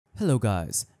Hello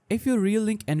guys, if your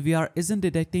Reolink NVR isn't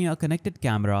detecting a connected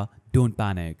camera, don't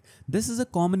panic. This is a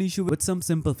common issue with some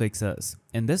simple fixes.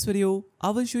 In this video, I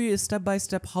will show you step by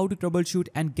step how to troubleshoot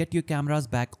and get your cameras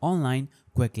back online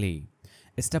quickly.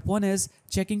 Step 1 is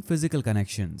checking physical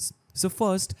connections. So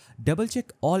first, double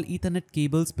check all Ethernet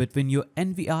cables between your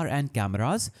NVR and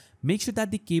cameras. Make sure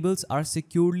that the cables are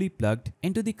securely plugged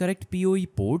into the correct PoE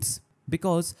ports,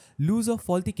 because loose or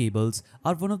faulty cables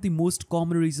are one of the most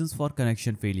common reasons for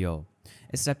connection failure.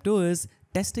 Step 2 is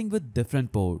testing with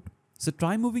different port. So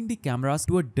try moving the cameras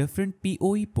to a different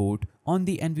PoE port on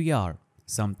the NVR.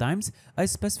 Sometimes a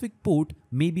specific port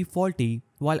may be faulty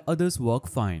while others work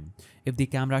fine. If the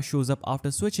camera shows up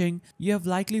after switching, you have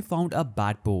likely found a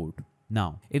bad port.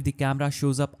 Now, if the camera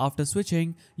shows up after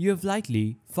switching, you have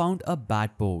likely found a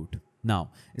bad port.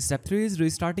 Now, step 3 is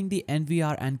restarting the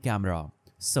NVR and camera.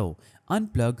 So,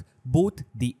 unplug both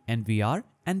the NVR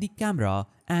and the camera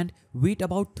and wait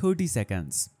about 30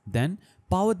 seconds. Then,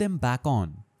 power them back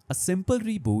on. A simple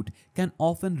reboot can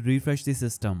often refresh the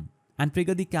system and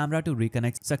trigger the camera to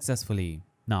reconnect successfully.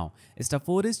 Now, step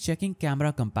 4 is checking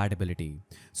camera compatibility.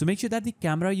 So make sure that the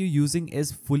camera you're using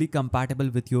is fully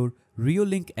compatible with your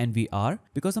Reolink NVR,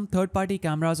 because some third-party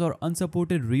cameras or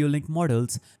unsupported Reolink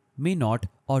models may not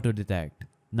auto-detect.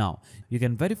 Now, you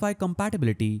can verify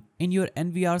compatibility in your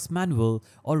NVR's manual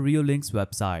or Reolink's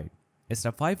website.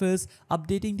 Step 5 is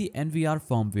updating the NVR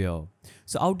firmware.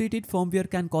 So outdated firmware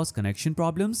can cause connection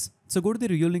problems. So go to the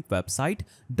Reolink website,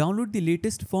 download the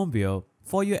latest firmware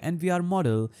for your NVR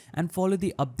model and follow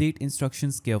the update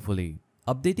instructions carefully.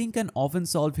 Updating can often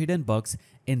solve hidden bugs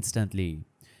instantly.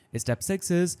 Step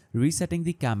 6 is resetting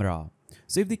the camera.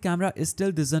 So if the camera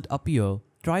still doesn't appear,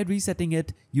 try resetting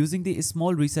it using the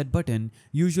small reset button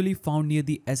usually found near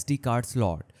the SD card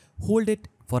slot. Hold it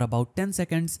for about 10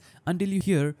 seconds until you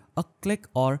hear a click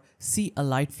or see a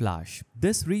light flash.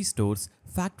 This restores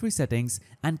factory settings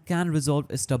and can resolve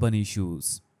stubborn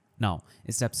issues. Now,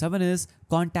 step 7 is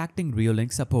contacting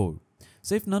Reolink support.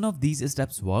 So if none of these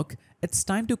steps work, it's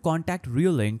time to contact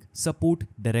Reolink support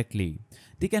directly.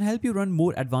 They can help you run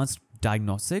more advanced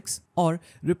diagnostics or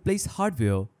replace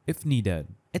hardware if needed.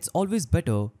 It's always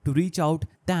better to reach out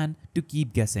than to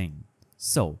keep guessing.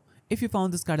 So, if you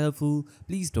found this guide helpful,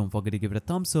 please don't forget to give it a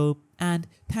thumbs up, and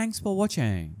thanks for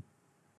watching.